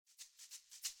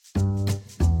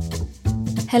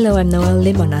Hello, I'm Noel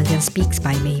Lim on ASEAN Speaks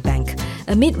by Maybank.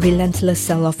 Amid relentless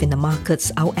sell-off in the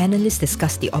markets, our analysts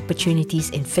discuss the opportunities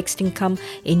in fixed income,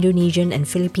 Indonesian and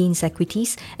Philippines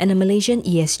equities, and a Malaysian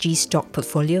ESG stock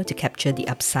portfolio to capture the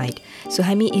upside.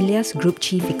 Suhaimi Ilyas, Group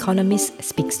Chief Economist,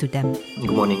 speaks to them.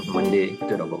 Good morning. Monday,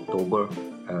 3rd of October.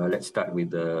 Let's start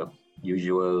with the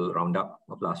usual roundup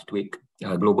of last week.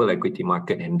 Global equity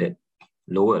market ended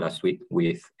lower last week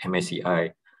with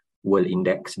MSCI World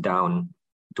Index down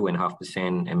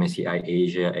 2.5%, MSCI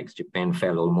Asia ex-Japan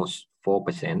fell almost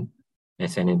 4%,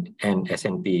 and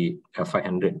S&P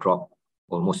 500 dropped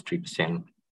almost 3%,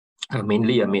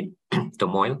 mainly amid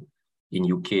turmoil in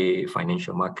UK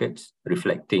financial markets,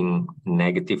 reflecting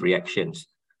negative reactions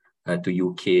to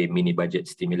UK mini-budget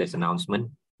stimulus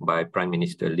announcement by Prime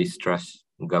Minister Liz Truss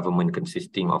government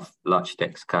consisting of large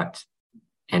tax cuts,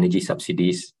 energy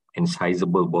subsidies, and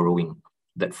sizable borrowing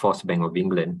that forced Bank of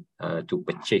England to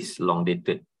purchase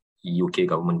long-dated UK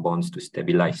government bonds to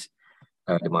stabilize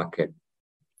the market.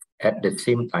 At the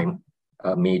same time,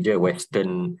 major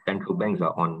Western central banks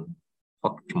are on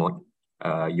hawkish mode.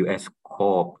 US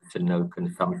Core Personal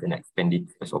Consumption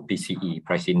Expenditures, or PCE,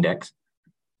 price index,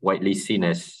 widely seen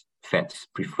as Fed's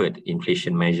preferred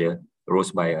inflation measure,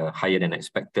 rose by a higher than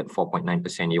expected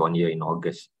 4.9% year-on-year in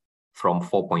August from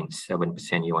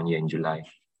 4.7% year-on-year in July,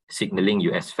 signaling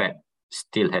US Fed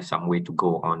still has some way to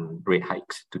go on rate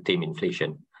hikes to tame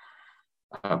inflation.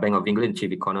 Bank of England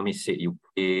chief economist said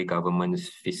UK government's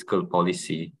fiscal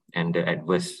policy and the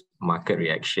adverse market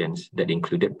reactions that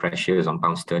included pressures on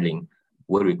pound sterling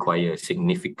will require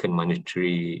significant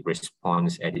monetary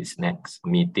response at its next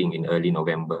meeting in early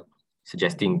November,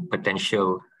 suggesting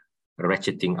potential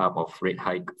ratcheting up of rate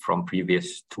hike from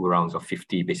previous 2 rounds of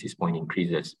 50 basis point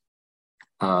increases.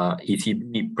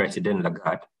 ECB President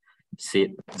Lagarde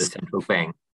said the central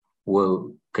bank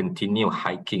will continue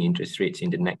hiking interest rates in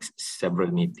the next several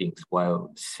meetings,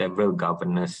 while several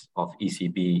governors of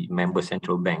ECB member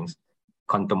central banks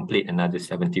contemplate another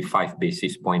 75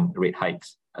 basis point rate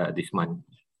hikes this month.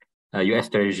 US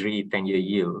Treasury 10-year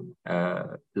yield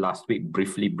last week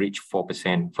briefly breached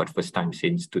 4% for the first time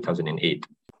since 2008.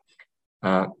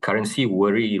 Currency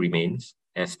worry remains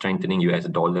as strengthening US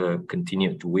dollar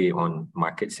continued to weigh on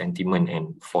market sentiment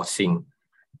and forcing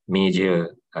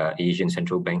major Asian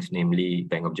central banks, namely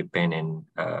Bank of Japan and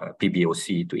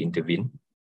PBOC, to intervene.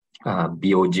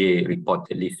 BOJ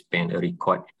reportedly spent a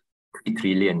record 3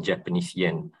 trillion Japanese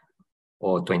yen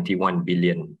or $21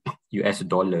 billion US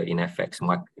dollar in FX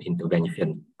market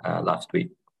intervention last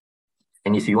week.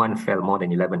 Chinese yuan fell more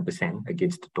than 11%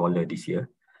 against the dollar this year,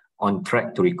 on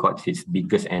track to record its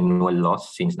biggest annual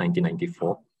loss since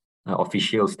 1994.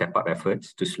 Official step-up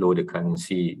efforts to slow the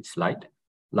currency slide.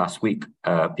 Last week,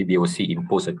 PBOC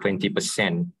imposed a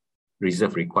 20%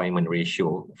 reserve requirement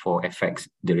ratio for FX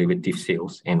derivative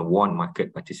sales and warned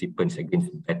market participants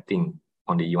against betting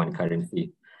on the yuan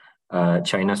currency.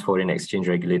 China's foreign exchange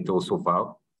regulator also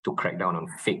vowed to crack down on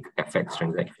fake FX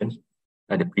transactions.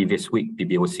 The previous week,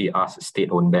 PBOC asked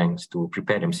state-owned banks to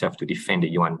prepare themselves to defend the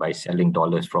yuan by selling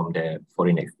dollars from their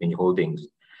foreign exchange holdings.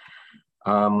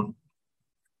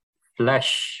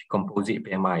 Flash composite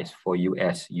PMIs for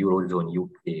US, Eurozone,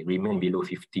 UK remain below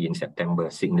 50 in September,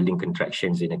 signaling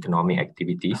contractions in economic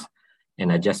activities,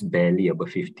 and are just barely above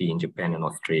 50 in Japan and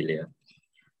Australia.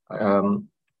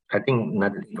 I think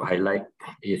another thing to highlight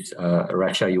is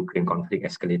Russia-Ukraine conflict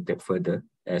escalated further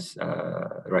as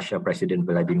Russia President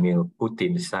Vladimir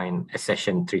Putin signed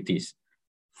accession treaties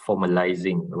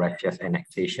formalizing Russia's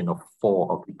annexation of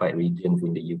 4 occupied regions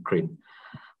in the Ukraine,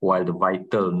 while the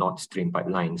vital Nord Stream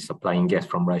pipeline supplying gas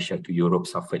from Russia to Europe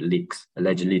suffered leaks,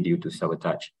 allegedly due to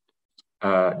sabotage.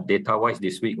 Data-wise,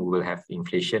 this week we will have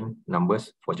inflation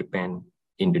numbers for Japan,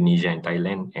 Indonesia, and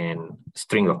Thailand, and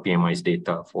string of PMIs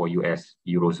data for US,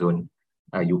 Eurozone,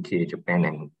 UK, Japan,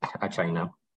 and China.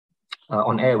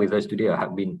 On air with us today are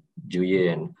Harbin,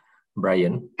 Juye, and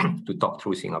Brian to talk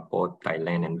through Singapore,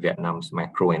 Thailand, and Vietnam's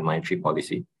macro and monetary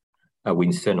policy.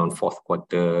 Winston on fourth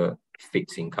quarter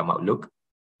fixed income outlook.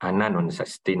 Anand on the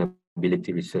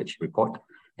sustainability research report.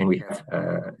 And we have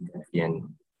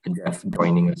Jeff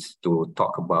joining us to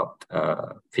talk about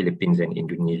Philippines and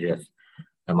Indonesia's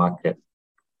market.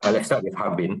 Let's start with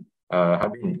Harbin.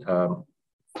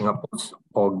 Singapore's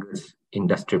August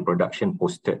industrial production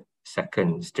posted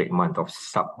second straight month of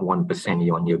sub 1%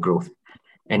 year-on-year growth.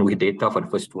 And with data for the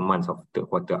first 2 months of the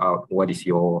quarter out, what is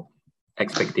your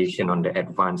expectation on the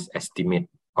advanced estimate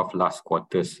of last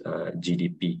quarter's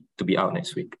GDP to be out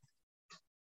next week?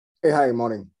 Hey, hi,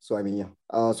 morning. So I'm here.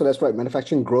 So that's right.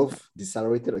 Manufacturing growth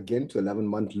decelerated again to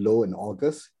 11-month low in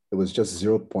August. It was just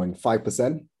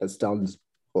 0.5%. That's down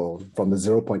from the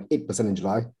 0.8% in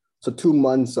July. So 2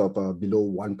 months of below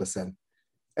 1%.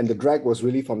 And the drag was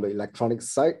really from the electronics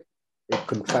side. It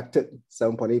contracted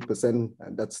 7.8%,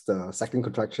 and that's the second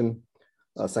contraction,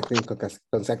 second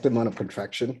consecutive amount of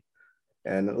contraction.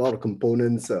 And a lot of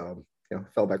components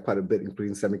fell back quite a bit,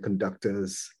 including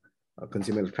semiconductors,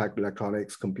 consumer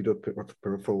electronics, computer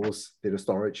peripherals, data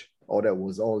storage. All that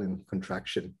was all in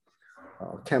contraction.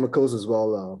 Chemicals as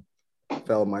well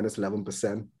fell minus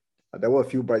 11%. There were a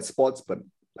few bright spots, but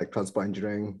like transport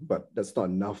engineering, but that's not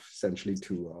enough essentially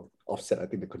to offset, I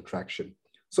think, the contraction.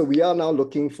 So we are now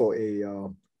looking for a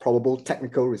probable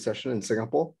technical recession in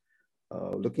Singapore,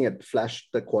 looking at flash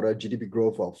third quarter GDP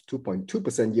growth of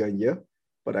 2.2% year on year,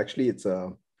 but actually it's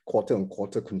a quarter on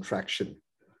quarter contraction,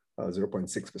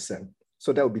 0.6%.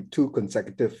 So that would be 2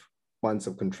 consecutive months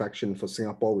of contraction for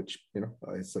Singapore, which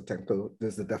is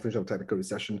there's the definition of technical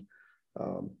recession.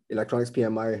 Electronics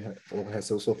PMI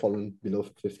has also fallen below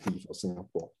 50 for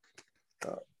Singapore.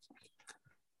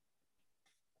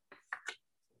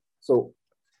 So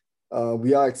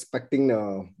we are expecting,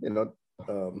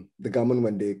 the government,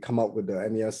 when they come out with the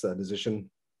MES decision,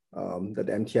 that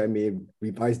the MTI may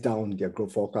revise down their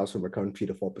growth forecast from a current 3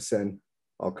 to 4%.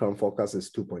 Our current forecast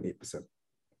is 2.8%.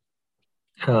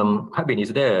 Harbin,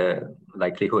 is there a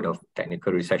likelihood of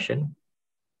technical recession?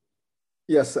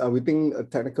 Yes, we think a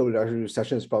technical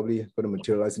recession is probably going to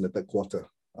materialize in the third quarter,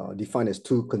 defined as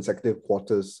 2 consecutive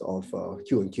quarters of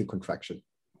Q&Q contraction.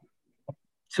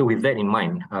 So with that in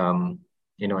mind,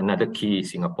 another key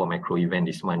Singapore macro event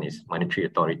this month is Monetary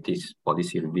Authority's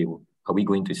policy review. Are we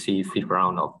going to see 5th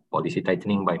round of policy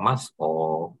tightening by MAS,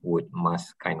 or would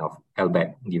MAS kind of held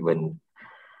back given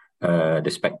the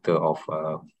specter of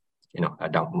a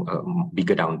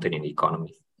bigger downturn in the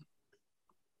economy?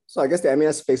 So I guess the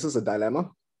MES faces a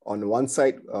dilemma. On one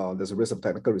side, there's a risk of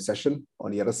technical recession. On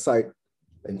the other side,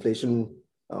 inflation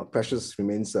pressures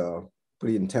remains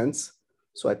pretty intense.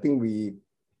 So I think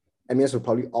MES will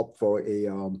probably opt for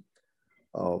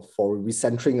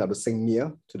recentering of the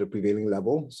SingMia to the prevailing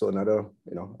level. So another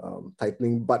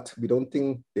tightening, but we don't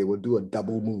think they will do a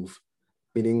double move,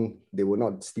 meaning they will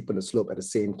not steepen the slope at the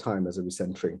same time as a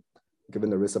recentering, given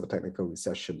the risk of a technical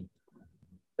recession.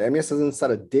 The MES hasn't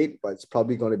set a date, but it's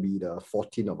probably going to be the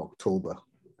 14th of October.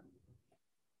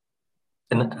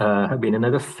 And Harbin,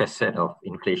 another facet of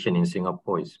inflation in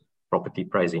Singapore is property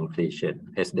price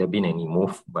inflation. Has there been any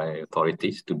move by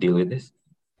authorities to deal with this?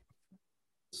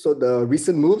 So the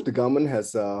recent move, the government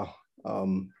has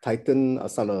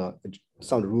tightened some of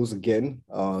the rules again.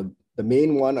 The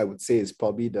main one, I would say, is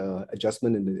probably the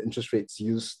adjustment in the interest rates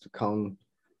used to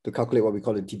calculate what we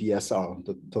call the TDSR,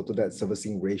 the total debt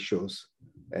servicing ratios,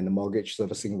 and the mortgage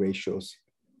servicing ratios.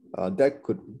 That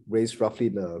could raise roughly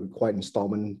the required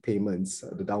installment payments,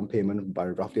 the down payment, by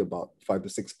roughly about 5 to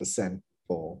 6%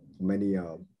 for many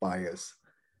buyers.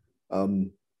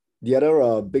 The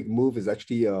other big move is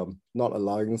actually not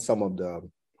allowing some of the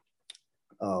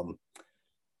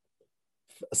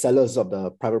sellers of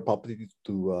the private property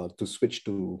to switch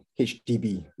to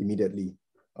HDB immediately.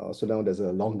 So now there's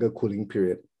a longer cooling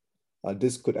period.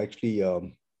 This could actually,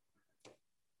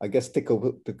 I guess, take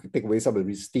away some of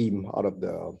the steam out of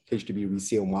the HDB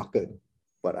resale market.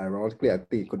 But ironically, I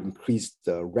think it could increase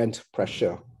the rent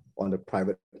pressure on the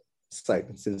private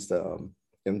side, since the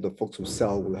folks who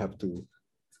sell will have to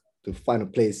find a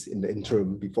place in the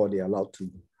interim before they are allowed to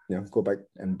go back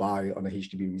and buy on the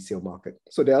HDB resale market.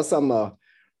 So there are some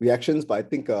reactions, but I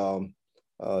think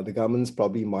the government's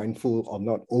probably mindful of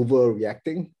not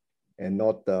overreacting and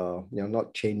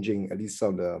not changing at least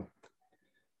some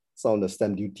of the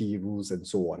stamp duty rules and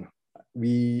so on.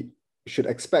 We should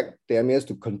expect the MES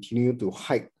to continue to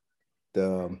hike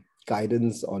the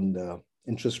guidance on the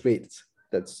interest rates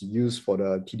that's used for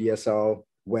the TDSR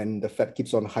when the Fed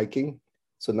keeps on hiking.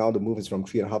 So now the move is from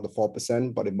 3.5% to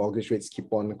 4%, but if mortgage rates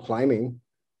keep on climbing,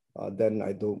 then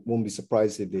I won't be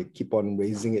surprised if they keep on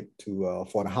raising it to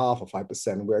 4.5% or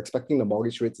 5%. We're expecting the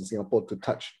mortgage rates in Singapore to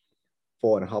touch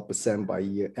 4.5% by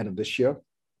end of this year,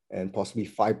 and possibly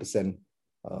 5%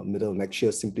 middle of next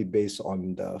year, simply based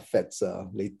on the Fed's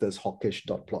latest hawkish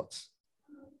dot plots.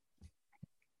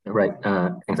 Right.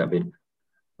 Thanks, Harbin.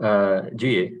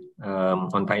 Jue,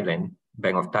 on Thailand,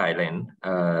 Bank of Thailand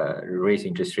raised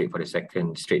interest rate for the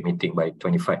second straight meeting by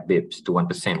 25 bips to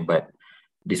 1%, but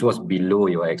this was below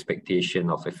your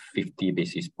expectation of a 50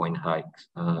 basis point hike.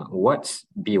 What's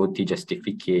BOT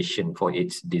justification for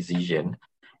its decision?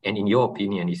 And in your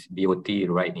opinion, is BOT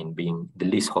right in being the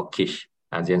least hawkish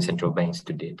ASEAN central banks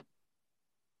to date?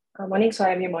 Morning,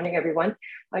 Sohami. Morning, everyone.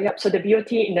 So the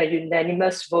BOT in the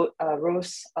unanimous vote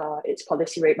rose its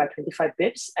policy rate by 25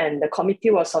 bips, and the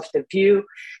committee was of the view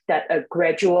that a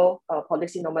gradual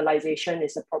policy normalization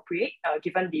is appropriate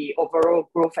given the overall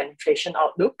growth and inflation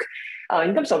outlook.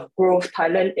 In terms of growth,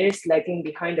 Thailand is lagging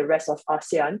behind the rest of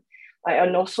ASEAN.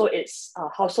 And also its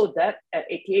household debt at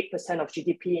 88% of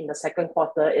GDP in the second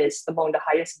quarter is among the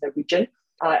highest in the region.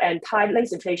 And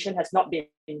Thailand's inflation has not been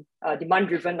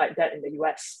demand-driven like that in the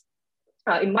US.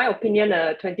 In my opinion,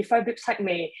 a 25 bps hike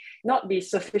may not be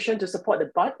sufficient to support the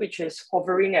baht, which is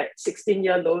hovering at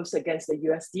 16-year lows against the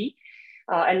USD.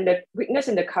 And the weakness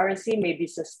in the currency may be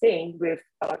sustained with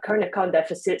current account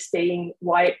deficit staying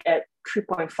wide at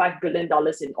 $3.5 billion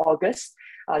in August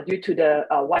due to the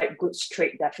white goods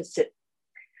trade deficit.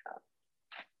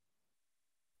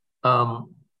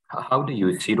 How do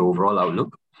you see the overall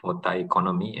outlook for Thai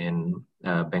economy and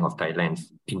Bank of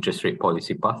Thailand's interest rate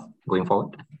policy path going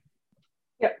forward?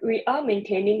 Yeah, we are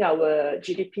maintaining our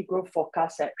GDP growth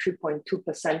forecast at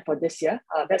 3.2% for this year.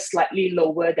 That's slightly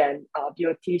lower than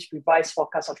BOT's revised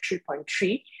forecast of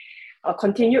 3.3%.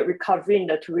 Continued recovery in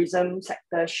the tourism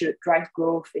sector should drive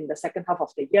growth in the second half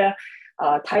of the year.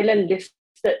 Thailand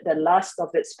lifted the last of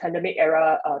its pandemic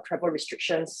era travel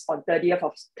restrictions on 30th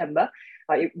of September.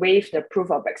 It waived the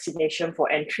proof of vaccination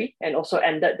for entry and also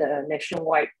ended the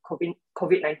nationwide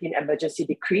COVID-19 emergency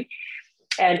decree.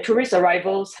 And tourist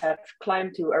arrivals have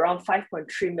climbed to around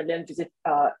 5.3 million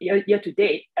year to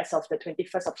date as of the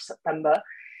 21st of September.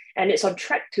 And it's on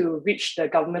track to reach the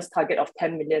government's target of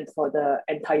 10 million for the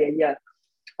entire year.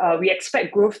 We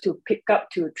expect growth to pick up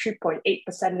to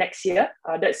 3.8% next year.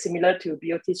 That's similar to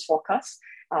BOT's forecast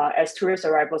as tourist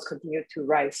arrivals continue to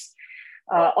rise.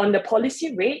 On the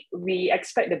policy rate, we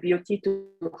expect the BOT to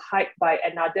hike by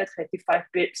another 25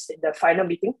 bips in the final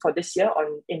meeting for this year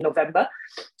in November,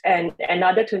 and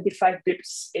another 25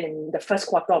 bips in the first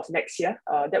quarter of next year.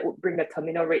 That would bring the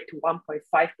terminal rate to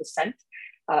 1.5%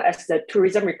 as the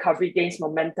tourism recovery gains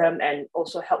momentum and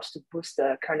also helps to boost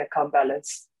the current account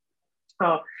balance.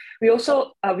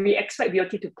 We expect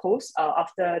BOT to pause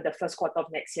after the first quarter of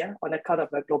next year on account of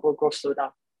a global growth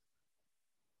slowdown.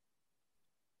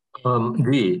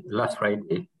 Last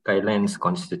Friday, Thailand's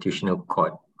Constitutional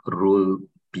Court ruled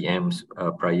PM's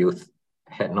Prayuth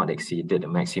had not exceeded the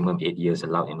maximum 8 years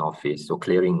allowed in office, so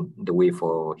clearing the way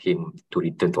for him to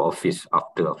return to office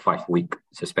after a 5-week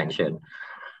suspension.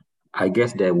 I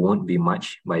guess there won't be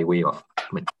much by way of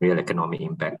material economic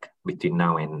impact between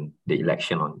now and the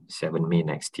election on 7 May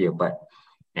next year, but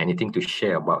anything to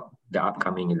share about the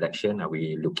upcoming election? Are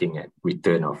we looking at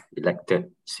return of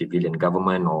elected civilian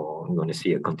government, or we going to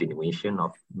see a continuation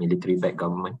of military-backed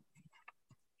government?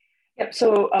 Yep,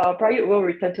 so Prayut will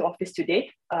return to office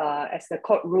today as the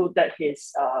court ruled that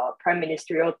his prime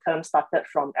ministerial term started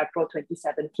from April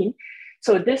 2017.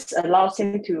 So this allows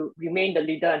him to remain the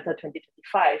leader until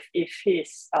 2025 if he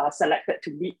is selected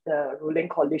to lead the ruling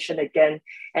coalition again,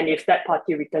 and if that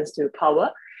party returns to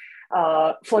power.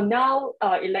 For now,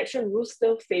 election rules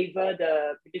still favor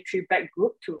the military-backed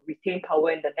group to retain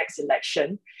power in the next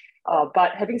election.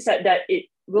 But having said that, it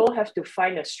will have to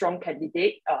find a strong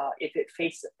candidate if it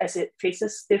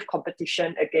faces stiff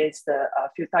competition against the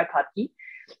Pheu Thai party.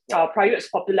 Prayut's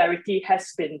popularity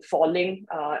has been falling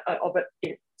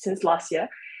since last year.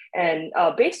 And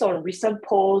based on recent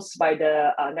polls by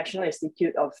the National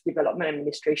Institute of Development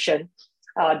Administration,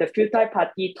 the Pheu Thai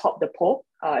party topped the poll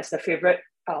as the favorite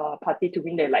party to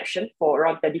win the election for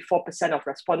around 34% of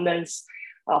respondents,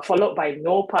 followed by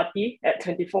No Party at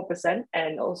 24%,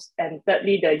 and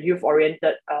thirdly, the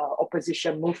youth-oriented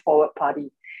opposition Move Forward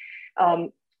Party.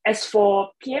 As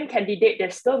for PM candidate,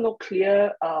 there's still no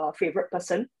clear favorite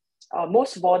person.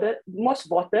 Most voters,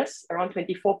 around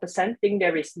 24%, think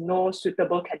there is no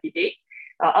suitable candidate,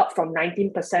 up from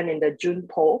 19% in the June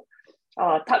poll.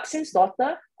 Thaksin's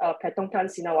daughter, Paetongtarn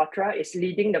Shinawatra, is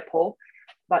leading the poll,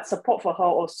 but support for her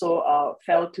also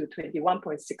fell to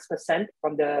 21.6%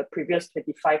 from the previous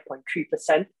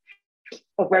 25.3%.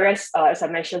 Whereas, as I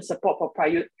mentioned, support for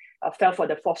Prayut fell for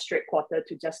the fourth straight quarter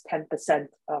to just 10%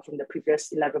 from the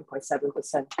previous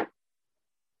 11.7%.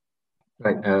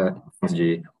 Right, thanks,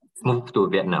 Jay. Let's move to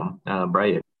Vietnam.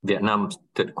 Brian, Vietnam's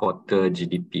third quarter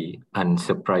GDP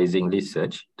unsurprisingly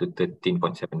surged to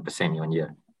 13.7% year on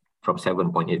year, from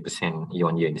 7.8% year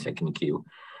on year in the second Q.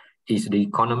 Is the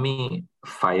economy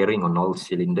firing on all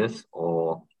cylinders,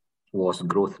 or was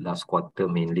growth last quarter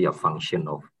mainly a function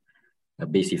of a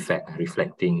base effect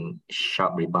reflecting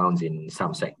sharp rebounds in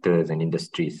some sectors and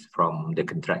industries from the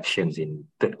contractions in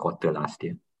third quarter last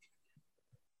year?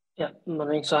 Yeah, so Vietnam's GDP growth was 13.7% year on year, and that was driven by the strong domestic demand. However, Yeah,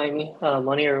 morning, Saimi.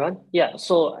 Morning, everyone. Yeah,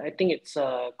 so I think it's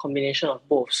a combination of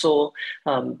both. So,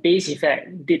 base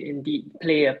effect did indeed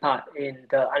play a part in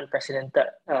the unprecedented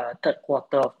third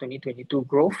quarter of 2022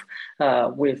 growth,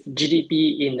 with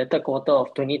GDP in the third quarter of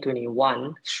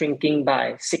 2021 shrinking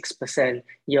by 6%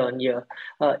 year on year.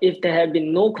 If there had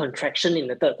been no contraction in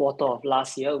the third quarter of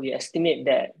last year, we estimate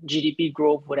that GDP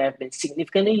growth would have been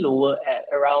significantly lower at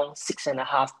around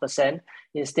 6.5%.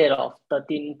 Instead of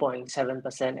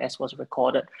 13.7% as was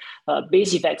recorded.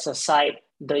 Base effects aside,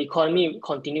 the economy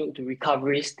continued to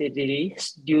recover steadily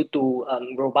due to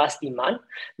robust demand.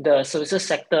 The services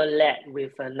sector led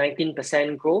with a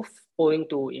 19% growth owing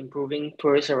to improving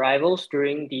tourist arrivals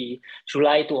during the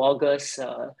July to August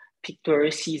peak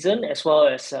tourist season, as well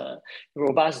as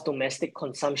robust domestic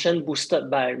consumption boosted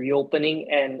by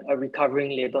reopening and a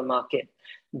recovering labor market.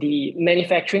 The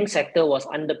manufacturing sector was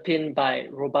underpinned by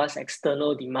robust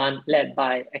external demand led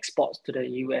by exports to the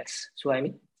US.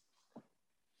 Suhaimi?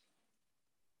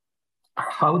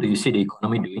 How do you see the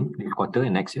economy doing this quarter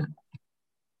and next year?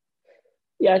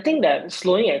 Yeah, I think that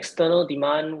slowing external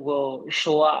demand will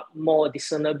show up more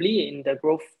discernibly in the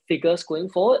growth figures going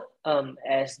forward,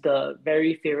 as the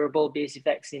very favorable base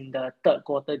effects in the third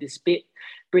quarter dissipate.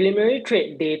 Preliminary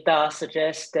trade data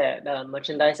suggests that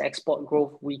merchandise export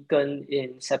growth weakened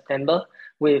in September,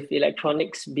 with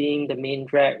electronics being the main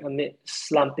drag amid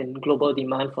slump in global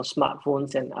demand for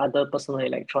smartphones and other personal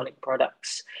electronic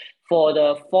products. For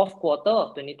the fourth quarter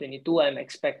of 2022, I'm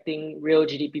expecting real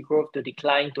GDP growth to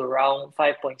decline to around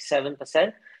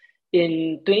 5.7%.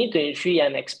 In 2023,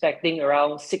 I'm expecting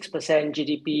around 6%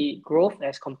 GDP growth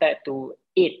as compared to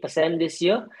 8% this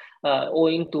year,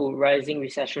 owing to rising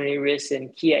recessionary risks in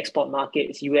key export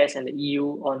markets, US and the EU,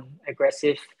 on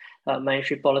aggressive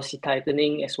monetary policy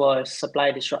tightening, as well as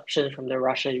supply disruptions from the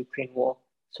Russia-Ukraine war.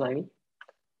 So, I mean.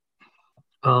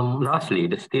 Lastly,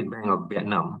 the State Bank of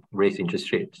Vietnam raised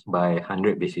interest rates by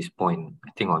 100 basis points, I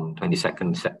think on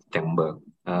 22nd September.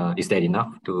 Is that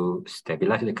enough to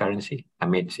stabilize the currency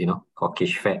amidst,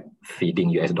 hawkish Fed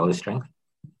feeding US dollar strength?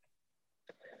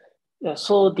 Yeah,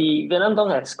 so the Vietnam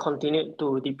dong has continued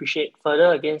to depreciate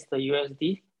further against the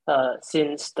USD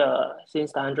since the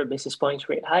 100 basis points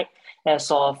rate hike. As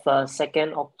of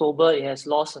 2nd October, it has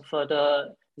lost a further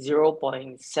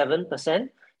 0.7%.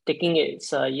 Taking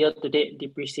its year-to-date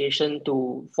depreciation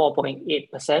to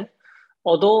 4.8%.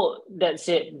 Although that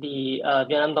said, the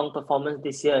Vietnam dong performance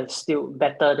this year is still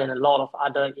better than a lot of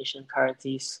other Asian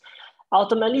currencies.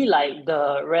 Ultimately, like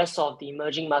the rest of the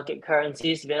emerging market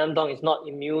currencies, Vietnam dong is not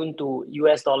immune to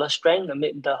US dollar strength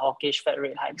amid the hawkish Fed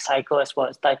rate hike cycle, as well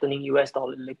as tightening US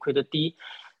dollar liquidity.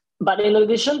 But in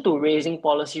addition to raising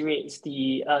policy rates,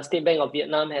 the State Bank of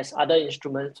Vietnam has other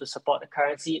instruments to support the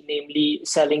currency, namely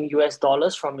selling US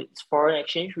dollars from its foreign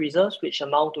exchange reserves, which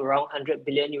amount to around 100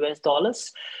 billion US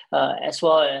dollars, as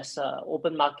well as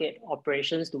open market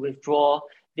operations to withdraw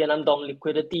Vietnam dong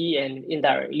liquidity and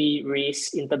indirectly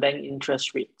raise interbank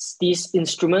interest rates. These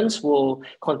instruments will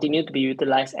continue to be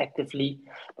utilized actively.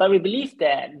 But we believe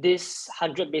that this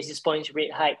 100 basis points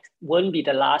rate hike won't be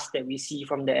the last that we see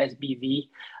from the SBV.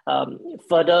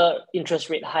 Further interest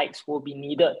rate hikes will be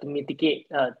needed to mitigate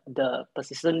the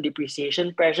persistent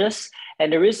depreciation pressures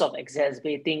and the risk of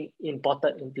exacerbating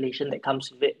imported inflation that comes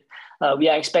with it. We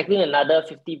are expecting another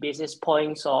 50 basis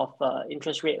points of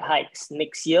interest rate hikes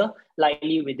next year,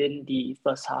 likely within the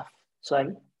first half.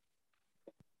 So,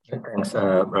 thanks,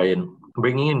 Ryan.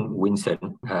 Bringing in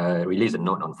Winston, released a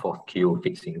note on 4Q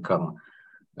fixed income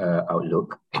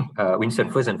outlook.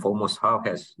 Winston, first and foremost, how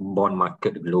has bond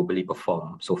market globally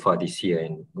performed so far this year,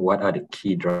 and what are the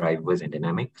key drivers and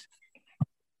dynamics?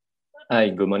 Hi,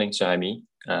 good morning, Suhaimi.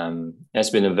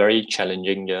 It's been a very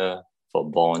challenging year for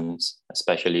bonds,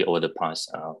 especially over the past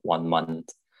 1 month,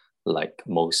 like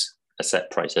most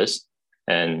asset prices.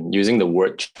 And using the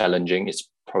word challenging is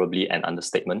probably an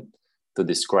understatement to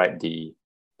describe the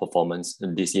performance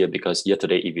this year, because year to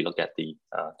date, if you look at the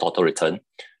total return,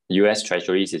 US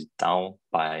Treasuries is down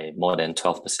by more than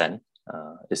 12%.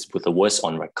 It's with the worst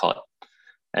on record.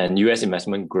 And US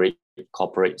investment grade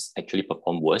corporates actually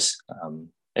perform worse.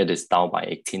 It is down by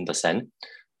 18%,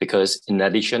 because in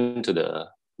addition to the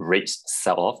rates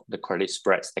sell-off, the credit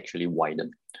spreads actually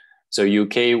widen. So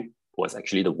UK was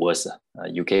actually the worst.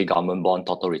 UK government bond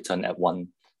total return at one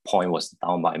point was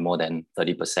down by more than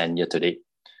 30% year to date.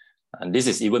 And this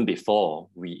is even before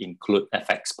we include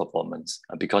FX performance,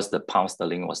 because the pound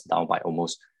sterling was down by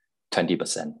almost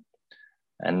 20%.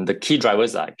 And the key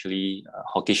drivers are actually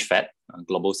hawkish Fed,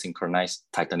 global synchronized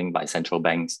tightening by central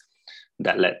banks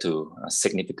that led to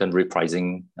significant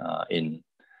repricing in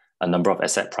a number of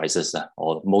asset prices,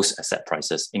 or most asset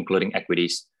prices, including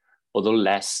equities, although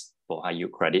less for high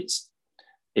yield credits.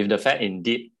 If the Fed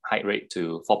indeed hike rate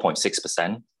to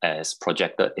 4.6% as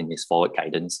projected in its forward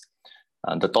guidance,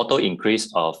 the total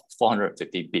increase of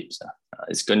 450 bips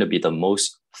is going to be the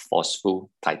most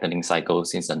forceful tightening cycle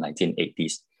since the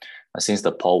 1980s, since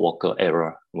the Paul Walker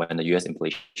era when the US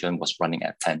inflation was running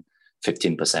at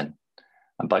 10-15%.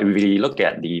 But if we look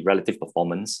at the relative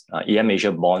performance, EM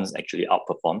Asia bonds actually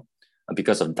outperform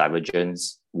because of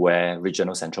divergence where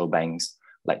regional central banks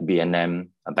like BNM,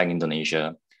 Bank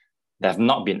Indonesia, they have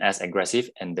not been as aggressive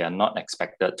and they are not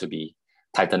expected to be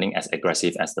tightening as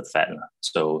aggressive as the Fed.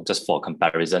 So just for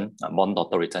comparison, bond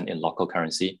total return in local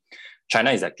currency,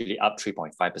 China is actually up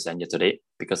 3.5% year to date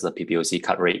because of the PBOC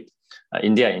cut rate.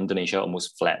 India and Indonesia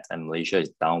almost flat, and Malaysia is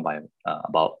down by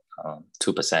about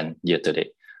 2% year to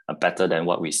date, better than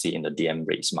what we see in the DM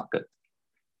rates market.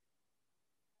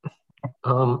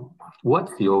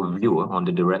 What's your view on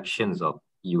the directions of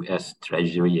US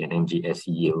Treasury and MGS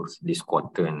yields this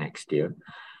quarter and next year?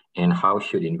 And how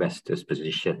should investors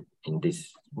position in these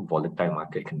volatile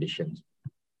market conditions?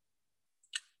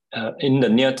 In the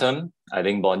near term, I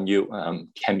think bond yield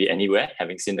can be anywhere,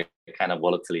 having seen the kind of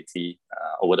volatility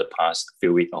over the past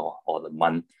few weeks or the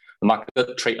month. The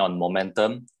market trade on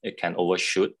momentum, it can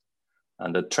overshoot.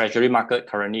 And the treasury market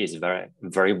currently is very,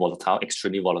 very volatile,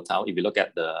 extremely volatile. If you look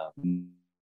at the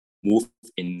MOVE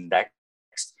index,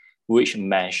 which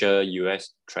measure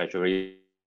US Treasury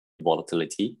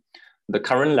volatility, the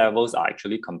current levels are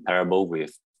actually comparable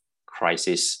with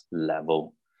crisis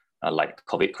level, like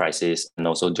COVID crisis and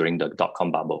also during the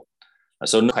dot-com bubble.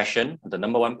 So no question, the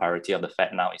number one priority of the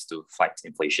Fed now is to fight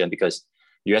inflation because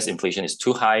US inflation is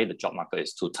too high, the job market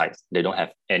is too tight. They don't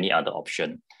have any other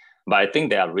option. But I think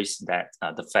there are risks that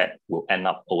the Fed will end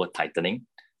up over-tightening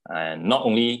and not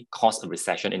only cause a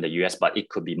recession in the US, but it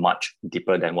could be much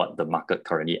deeper than what the market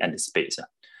currently anticipates.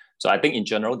 So I think in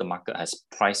general, the market has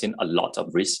priced in a lot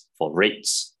of risk for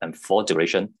rates and for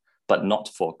duration, but not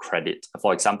for credit.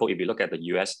 For example, if you look at the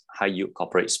US high yield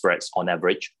corporate spreads on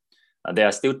average, they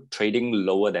are still trading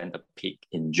lower than the peak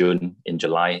in June, in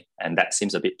July, and that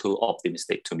seems a bit too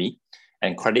optimistic to me.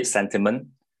 And credit sentiment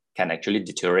can actually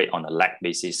deteriorate on a lag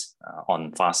basis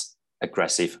on fast,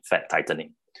 aggressive Fed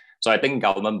tightening. So I think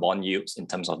government bond yields in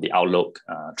terms of the outlook,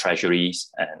 treasuries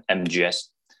and MGS,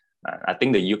 I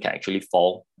think the yield can actually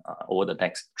fall over the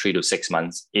next 3 to 6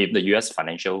 months if the US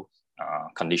financial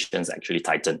conditions actually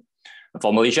tighten.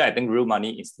 For Malaysia, I think real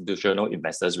money institutional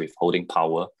investors with holding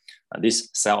power, this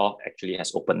sell-off actually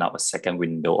has opened up a second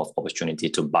window of opportunity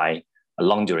to buy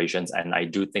long durations. And I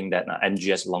do think that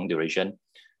MGS long duration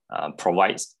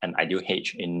provides an ideal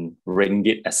hedge in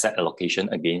ringgit asset allocation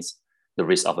against the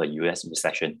risk of a US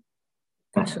recession.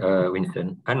 Thanks,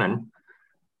 Winston. Anand,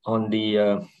 on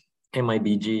the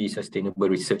MIBG Sustainable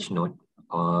Research Note,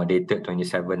 dated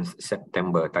 27th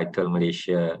September, titled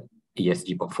Malaysia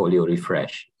ESG Portfolio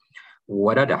Refresh.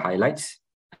 What are the highlights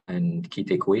and key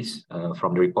takeaways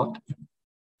from the report?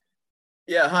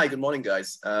 Yeah, hi, good morning,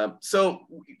 guys. So,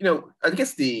 I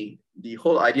guess the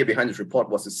whole idea behind this report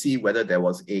was to see whether there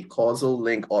was a causal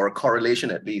link or a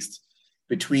correlation at least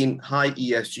between high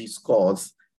ESG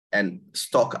scores and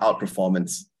stock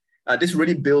outperformance. This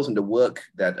really builds on the work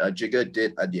that Jigar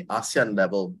did at the ASEAN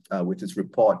level with his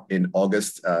report in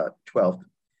August 12th.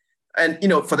 And,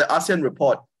 for the ASEAN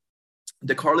report,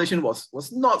 the correlation was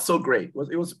not so great.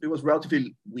 It was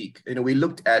relatively weak. We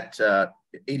looked at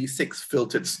 86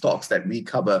 filtered stocks that we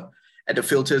cover, and the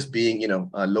filters being,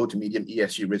 low to medium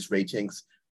ESG risk ratings,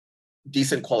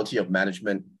 decent quality of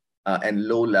management, and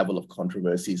low level of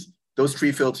controversies. Those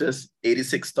 3 filters,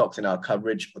 86 stocks in our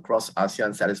coverage across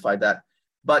ASEAN satisfy that.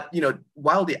 But,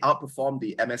 while they outperformed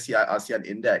the MSCI ASEAN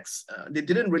index, they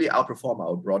didn't really outperform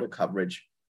our broader coverage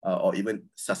or even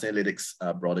Sustainalytics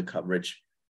broader coverage.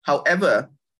 However,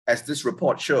 as this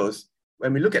report shows,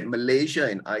 when we look at Malaysia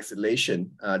in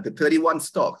isolation, the 31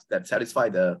 stocks that satisfy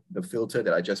the filter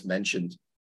that I just mentioned,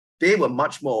 they were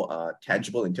much more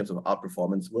tangible in terms of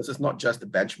outperformance versus not just the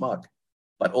benchmark,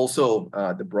 but also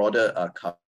the broader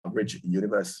coverage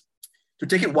universe. To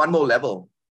take it one more level,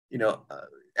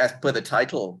 as per the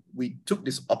title, we took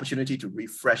this opportunity to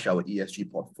refresh our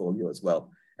ESG portfolio as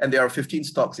well. And there are 15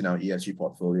 stocks in our ESG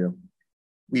portfolio.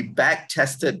 We back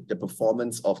tested the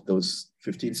performance of those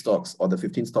 15 stocks, or the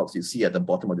 15 stocks you see at the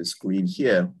bottom of the screen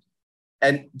here.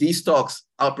 And these stocks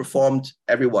outperformed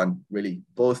everyone, really,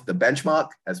 both the benchmark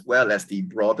as well as the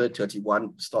broader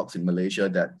 31 stocks in Malaysia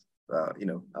that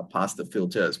passed the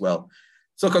filter as well.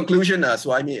 So conclusion,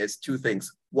 Suhaimi, is 2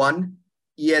 things. 1,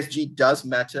 ESG does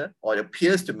matter, or it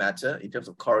appears to matter in terms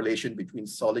of correlation between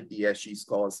solid ESG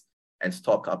scores and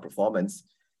stock outperformance.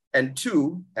 And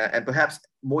two, and perhaps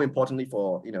more importantly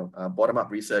for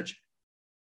bottom-up research,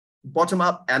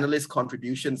 bottom-up analyst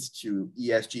contributions to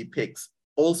ESG picks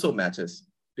also matters,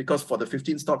 because for the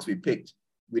 15 stocks we picked,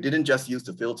 we didn't just use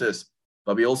the filters,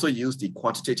 but we also used the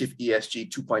quantitative ESG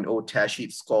 2.0 tear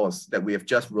sheet scores that we have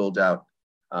just rolled out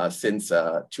since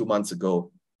 2 months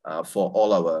ago for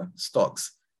all our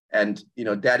stocks. And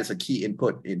that is a key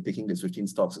input in picking these 15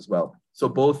 stocks as well. So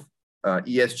both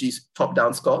ESG's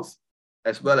top-down scores,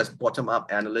 as well as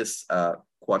bottom-up analysts'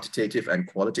 quantitative and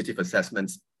qualitative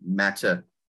assessments matter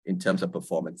in terms of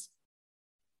performance.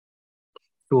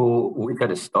 So which are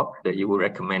the stocks that you would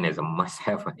recommend as a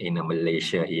must-have in a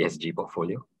Malaysia ESG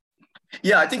portfolio?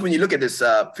 Yeah, I think when you look at this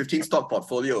 15 stock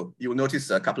portfolio, you will notice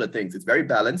a couple of things. It's very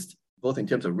balanced, both in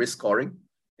terms of risk scoring,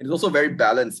 and it's also very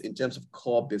balanced in terms of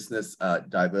core business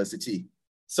diversity.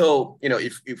 So,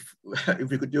 if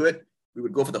we could do it, we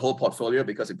would go for the whole portfolio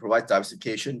because it provides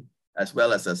diversification as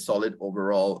well as a solid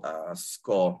overall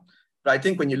score. But I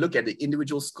think when you look at the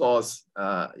individual scores,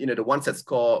 the ones that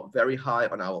score very high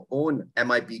on our own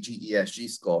MIBG ESG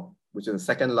score, which is the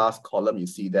second last column you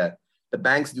see there. The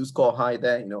banks do score high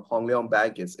there. Hong Leong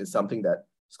Bank is something that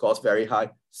scores very high.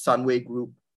 Sunway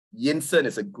Group. Yinson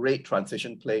is a great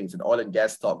transition play. It's an oil and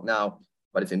gas stock now,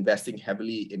 but it's investing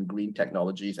heavily in green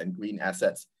technologies and green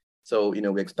assets. So,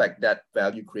 we expect that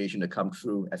value creation to come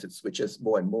through as it switches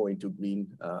more and more into green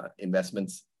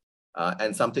investments.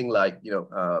 And something like,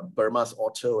 Burma's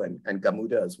Auto and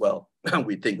Gamuda as well,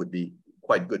 we think would be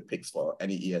quite good picks for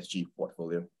any ESG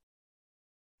portfolio.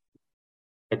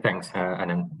 Thanks,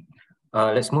 Anand.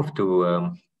 Let's move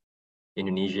to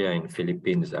Indonesia and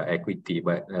Philippines equity,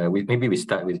 but maybe we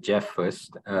start with Jeff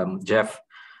first. Jeff,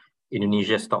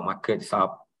 Indonesia stock market is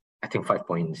up, I think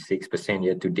 5.6%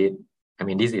 year to date. I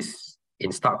mean, this is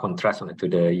in stark contrast to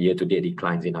the year-to-date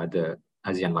declines in other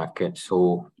ASEAN markets.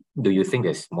 So do you think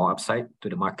there's more upside to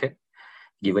the market,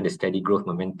 given the steady growth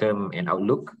momentum and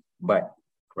outlook, but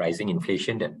rising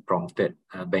inflation that prompted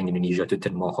Bank Indonesia to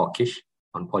turn more hawkish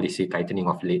on policy tightening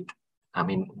of late? I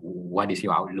mean, what is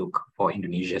your outlook for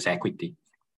Indonesia's equity?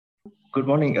 Good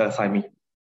morning, Saimi.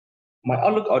 My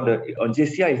outlook on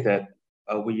JCI is that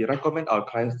we recommend our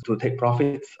clients to take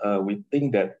profits. We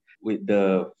think that with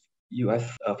the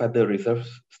U.S. Federal Reserve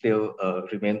still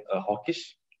remain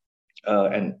hawkish,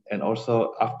 and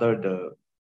also after the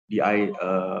DI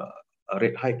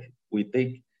rate hike, we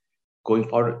think going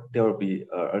forward there will be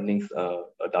earnings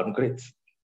downgrades.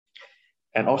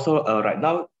 And also right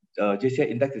now, JCI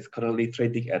index is currently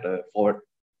trading at a forward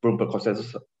Bloomberg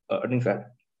consensus earnings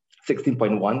at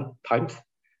 16.1 times,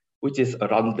 which is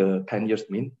around the 10 years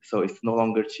mean. So it's no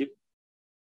longer cheap.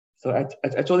 So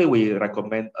actually, we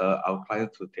recommend our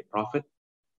clients to take profit.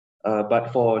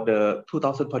 But for the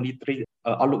 2023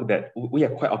 outlook, that we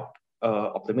are quite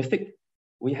optimistic.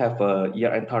 We have a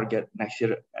year-end target next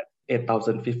year at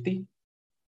 8,050.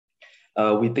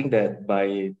 We think that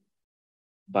by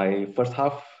first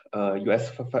half, U.S.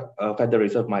 Federal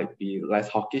Reserve might be less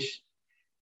hawkish,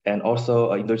 and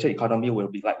also Indonesian economy will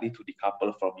be likely to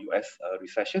decouple from U.S.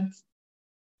 recessions,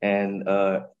 and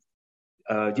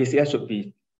JCI should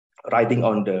be riding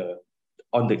on the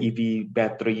EV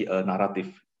battery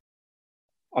narrative.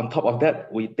 On top of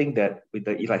that, we think that with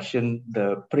the election,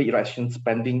 the pre-election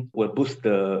spending will boost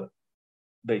the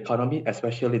economy,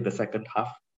 especially the second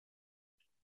half.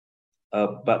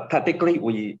 But tactically,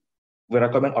 we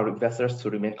recommend our investors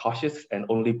to remain cautious and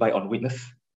only buy on weakness.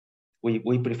 We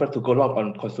prefer to go long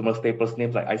on consumer staples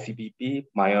names like ICBP,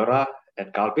 Mayora,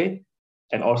 and Calbe,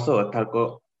 and also a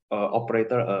telco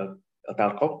operator,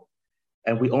 Telkom.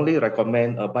 And we only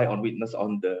recommend buy on weakness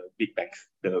on the big banks,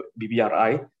 the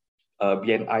BBRI,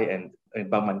 BNI, and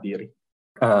Bank Mandiri.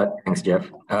 Thanks, Jeff.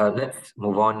 Let's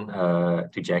move on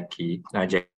to Jackie.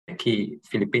 Jackie,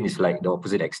 Philippines is like the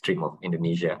opposite extreme of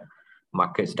Indonesia.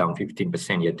 Markets down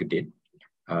 15% year to date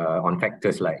on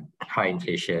factors like high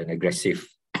inflation, aggressive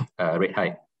rate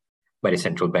hike by the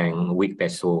central bank, weak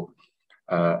peso,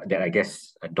 that I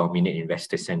guess dominate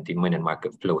investor sentiment and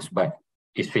market flows. But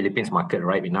is Philippines market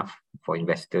ripe enough for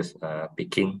investors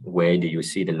picking? Where do you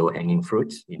see the low-hanging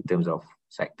fruits in terms of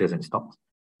sectors and stocks?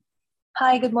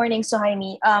 Hi, good morning,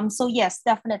 Suhaimi. So yes,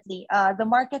 definitely. The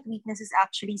market weakness is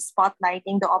actually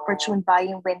spotlighting the opportune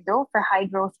buying window for high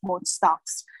growth mode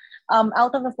stocks.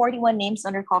 Out of the 41 names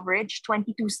under coverage,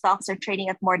 22 stocks are trading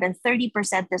at more than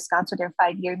 30% discount to their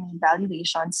 5-year mean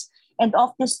valuations. And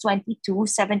of this 22,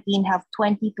 17 have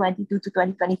 2022 to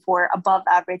 2024 above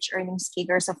average earnings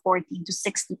CAGRs of 14 to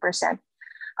 60%.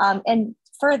 And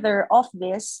further, of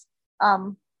this,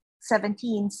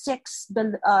 17, six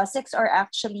belong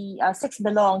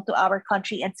to our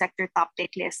country and sector top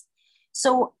pick list.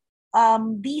 So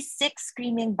These 6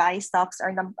 screaming buy stocks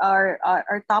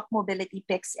are top mobility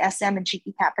picks, SM and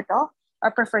GT Capital,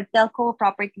 our preferred telco,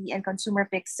 property, and consumer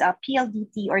picks,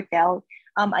 PLDT or TEL,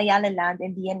 Ayala Land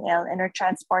and DNL, and our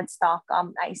transport stock,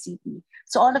 ICT.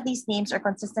 So all of these names are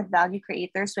consistent value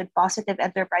creators with positive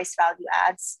enterprise value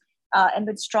adds and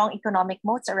with strong economic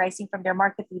moats arising from their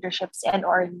market leaderships and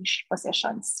or niche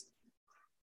positions.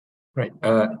 Right.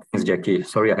 Thanks, Jackie.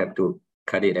 Sorry, I have to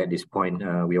cut it at this point.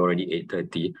 We're already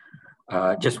 8:30.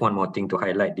 Just one more thing to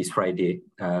highlight. This Friday,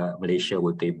 Malaysia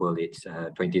will table its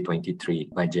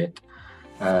 2023 budget.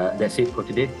 That's it for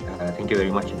today. Thank you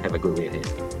very much and have a good day ahead.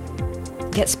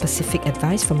 Get specific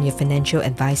advice from your financial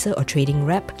advisor or trading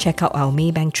rep. Check out our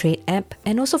Maybank Trade app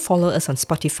and also follow us on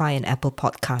Spotify and Apple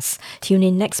Podcasts. Tune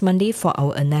in next Monday for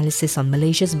our analysis on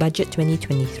Malaysia's budget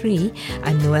 2023.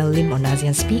 I'm Noelle Lim on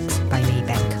ASEAN Speaks by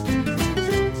Maybank.